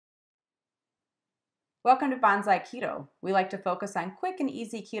Welcome to Bonsai Keto. We like to focus on quick and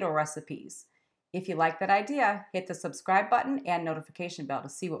easy keto recipes. If you like that idea, hit the subscribe button and notification bell to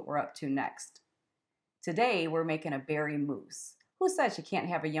see what we're up to next. Today, we're making a berry mousse. Who says you can't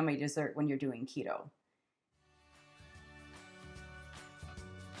have a yummy dessert when you're doing keto?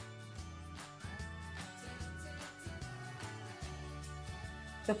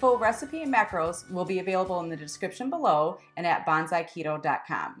 The full recipe and macros will be available in the description below and at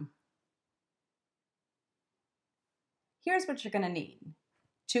bonsaiketo.com. Here's what you're going to need.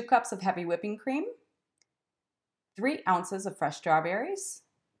 2 cups of heavy whipping cream, 3 ounces of fresh strawberries,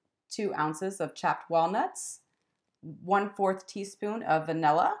 2 ounces of chopped walnuts, 1/4 teaspoon of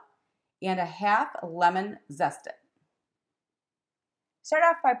vanilla, and a half lemon zested. Start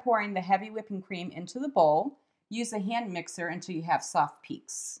off by pouring the heavy whipping cream into the bowl. Use a hand mixer until you have soft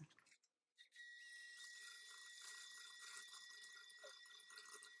peaks.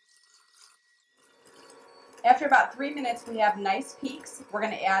 After about 3 minutes, we have nice peaks. We're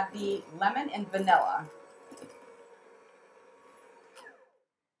going to add the lemon and vanilla.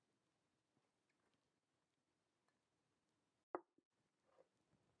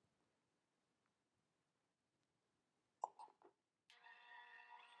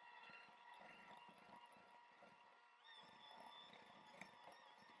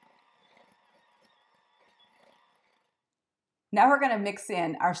 Now we're going to mix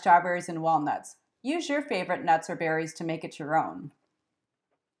in our strawberries and walnuts. Use your favorite nuts or berries to make it your own.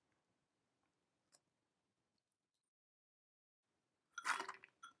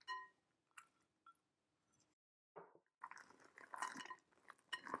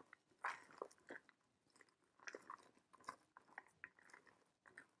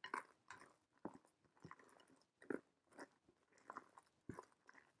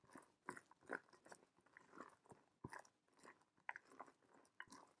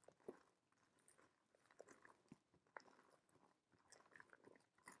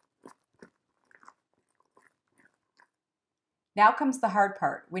 Now comes the hard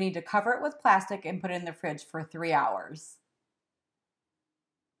part. We need to cover it with plastic and put it in the fridge for 3 hours.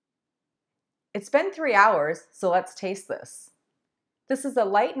 It's been 3 hours, so let's taste this. This is a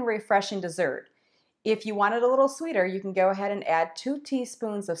light and refreshing dessert. If you want it a little sweeter, you can go ahead and add 2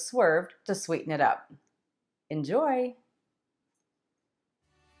 teaspoons of Swerve to sweeten it up. Enjoy!